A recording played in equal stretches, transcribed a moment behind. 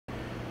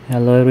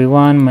Hello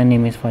everyone, my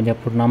name is Fajar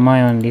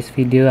Purnama. On this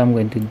video I'm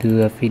going to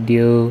do a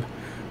video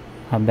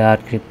about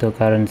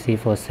cryptocurrency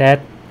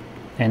Faucet,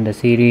 and the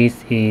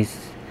series is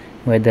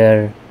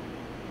whether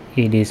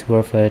it is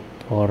worth it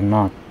or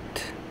not,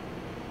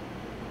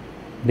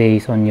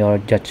 based on your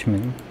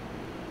judgment,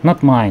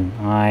 not mine.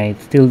 I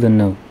still don't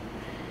know.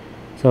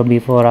 So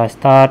before I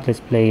start, let's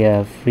play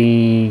a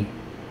free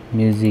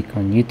music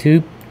on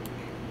YouTube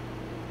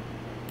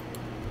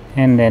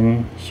and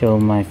then show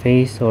my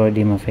face.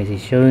 Already my face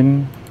is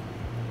shown.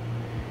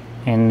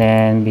 And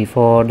then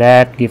before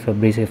that, give a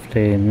brief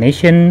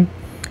explanation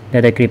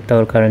that a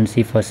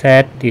cryptocurrency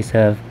Faucet is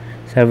a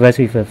service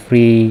with a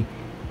free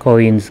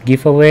coins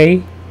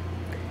giveaway.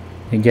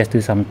 You just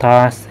do some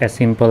tasks as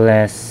simple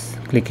as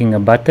clicking a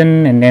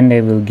button and then they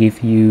will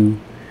give you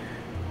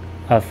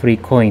a free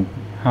coin.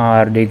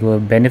 How they will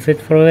benefit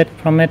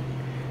from it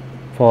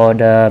for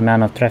the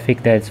amount of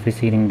traffic that's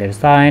visiting their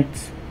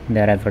sites,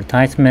 their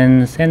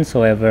advertisements, and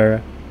so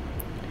ever.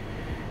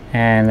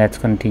 And let's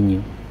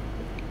continue.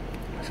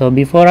 So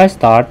before I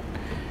start,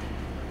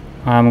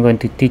 I'm going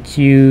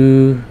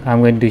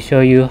to show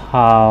you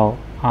how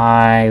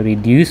I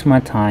reduce my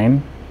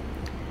time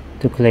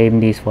to claim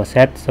this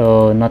Faucet,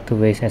 so not to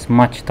waste as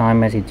much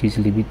time as it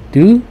usually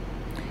do,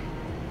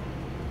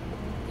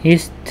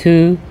 is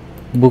to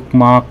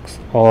bookmark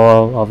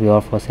all of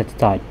your Faucet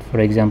type. For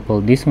example,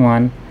 this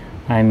one,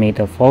 I made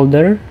a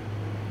folder.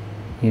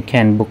 You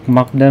can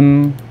bookmark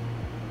them.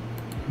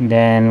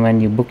 Then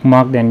when you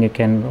bookmark, then you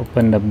can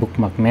open the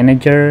bookmark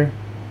manager.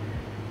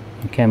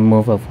 You can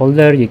move a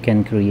folder, you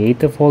can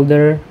create a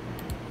folder,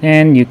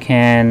 and you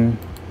can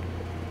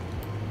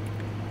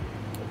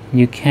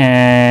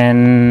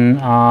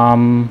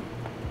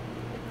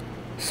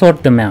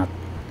sort them out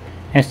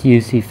as you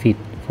see fit.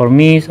 For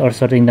me, or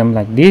sorting them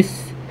like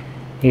this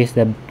is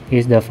the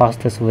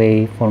fastest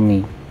way for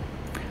me.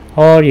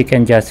 Or you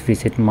can just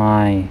visit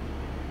my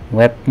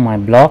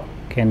blog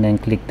and then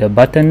click the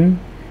button.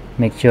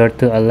 Make sure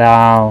to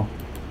allow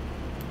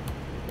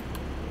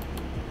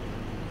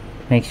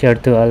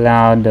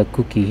the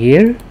cookie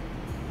here,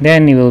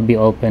 then it will be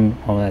open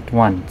all at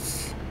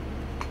once.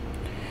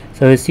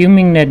 So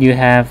assuming that you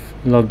have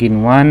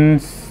login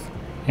once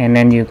and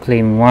then you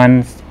claim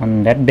once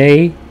on that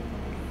day,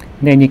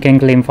 then you can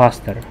claim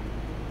faster.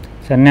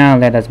 So now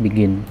let us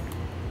begin.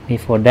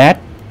 Before that,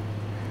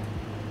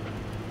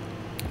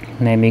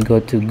 let me go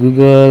to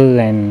Google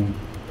and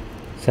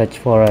search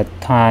for a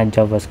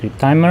JavaScript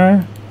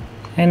timer,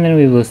 and then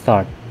we will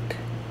start.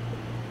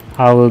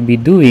 I will be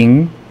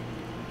doing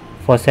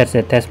Faucets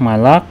that test my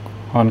luck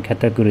on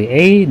category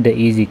A, the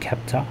easy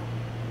Captcha.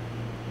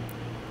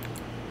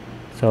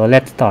 So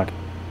let's start.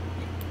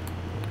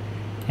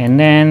 And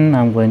then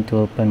I'm going to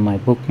open my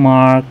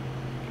bookmark,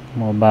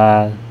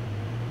 mobile,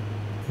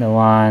 the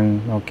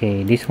one,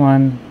 okay, this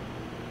one,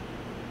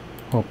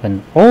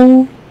 open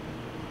all.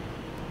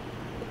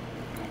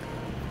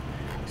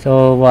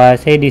 So I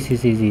say this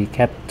is easy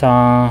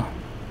Captcha.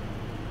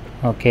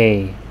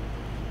 Okay,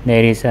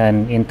 there is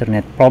an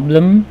internet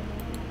problem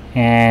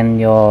and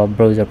your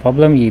browser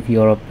problem. If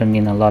you're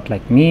opening a lot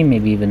like me,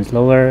 maybe even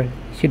slower,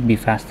 should be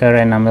faster,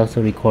 and I'm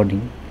also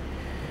recording.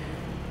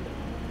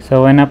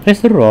 So when I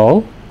press the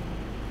roll,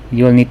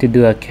 you'll need to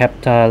do a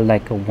Captcha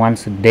like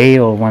once a day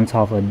or once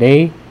half a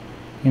day,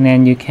 and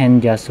then you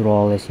can just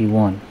roll as you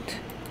want.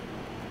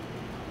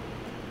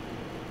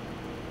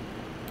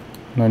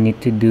 No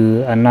need to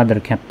do another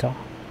Captcha.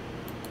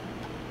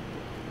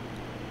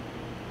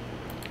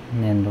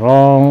 And then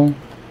roll,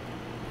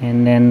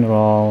 and then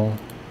roll,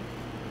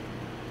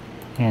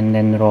 and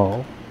then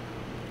roll.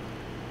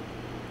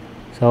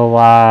 So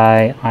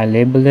why I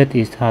label it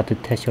is how to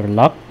test your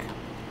luck.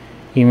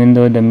 Even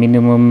though the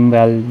minimum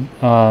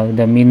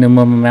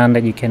amount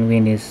that you can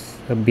win is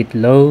a bit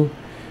low,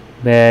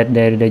 but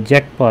the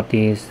jackpot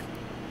is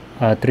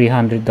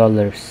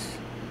 $300.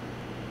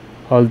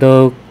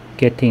 Although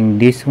getting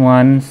these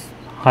ones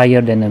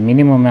higher than the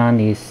minimum amount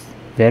is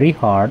very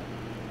hard.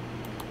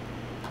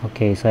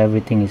 Okay, so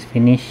everything is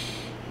finished,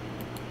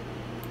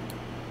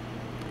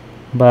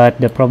 but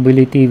the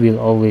probability will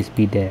always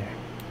be there.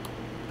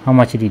 How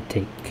much did it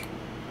take?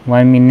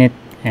 1 minute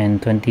and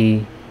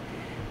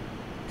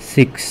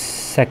 26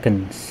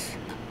 seconds.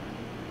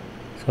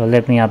 So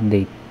let me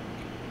update.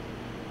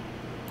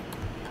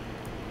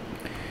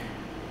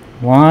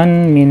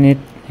 1 minute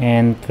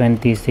and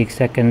 26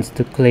 seconds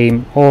to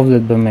claim all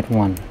of them at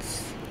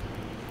once.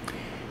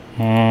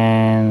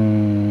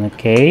 And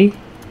okay,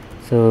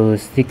 so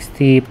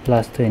 60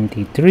 plus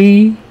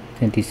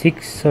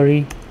 26,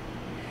 sorry,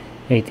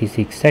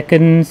 86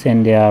 seconds,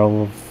 and there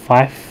are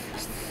 5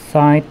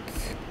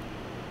 sites,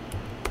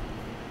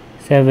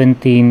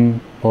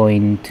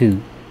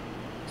 17.2.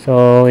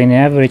 so in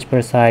average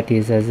per site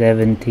is a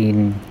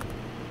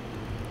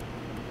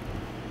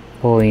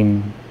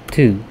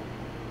 17.2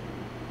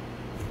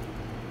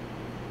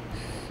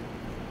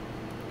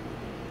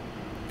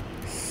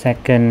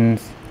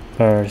 seconds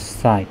per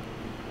site.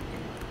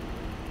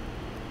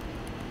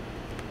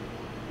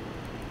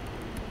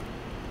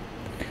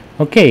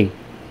 Okay,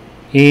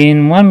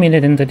 In 1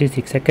 minute and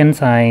 36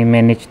 seconds I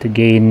managed to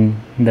gain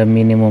the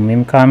minimum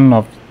income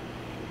of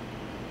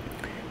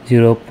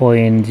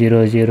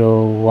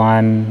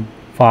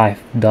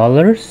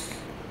 $0.0015.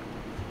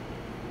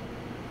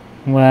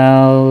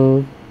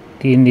 Well,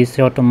 in this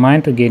short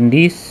amount to gain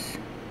this,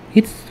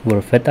 it's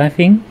worth it, I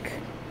think.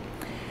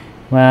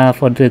 Well,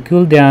 for the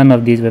cooldown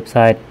of this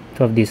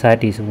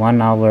site is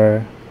 1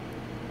 hour,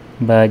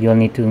 but you'll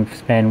need to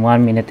spend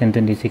 1 minute and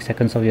 26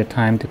 seconds of your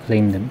time to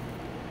claim them.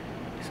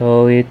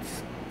 So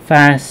it's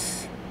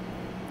fast,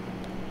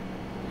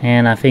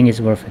 and I think it's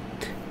worth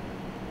it.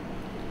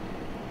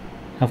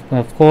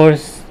 Of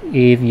course,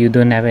 if you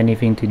don't have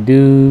anything to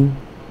do,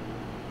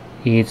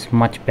 it's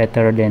much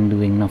better than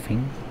doing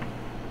nothing.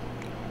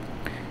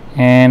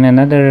 And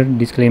another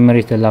disclaimer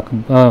is the luck.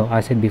 I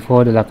said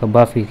before, the luck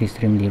buff is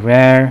extremely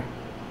rare,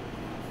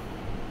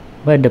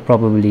 but the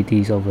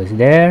probability is always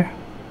there.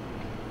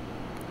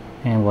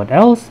 And what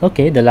else?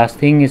 Okay, the last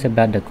thing is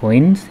about the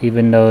coins.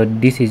 Even though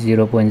this is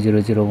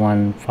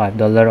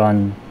 $0.0015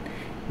 on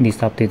the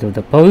subtitle of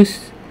the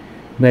post,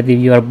 but if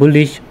you are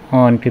bullish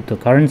on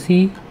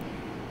cryptocurrency,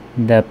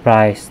 the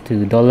price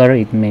to dollar,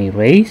 it may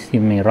rise,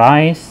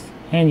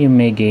 and you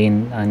may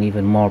gain an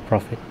even more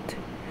profit.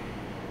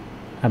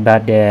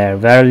 About their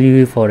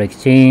value for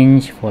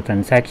exchange, for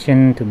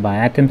transaction, to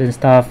buy items and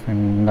stuff,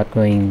 I'm not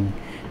going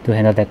to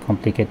handle that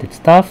complicated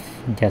stuff,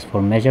 just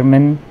for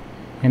measurement.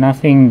 And I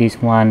think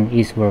this one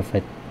is worth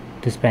it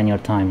to spend your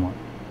time on.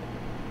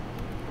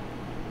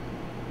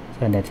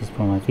 So that is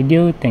for my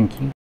video. Thank you.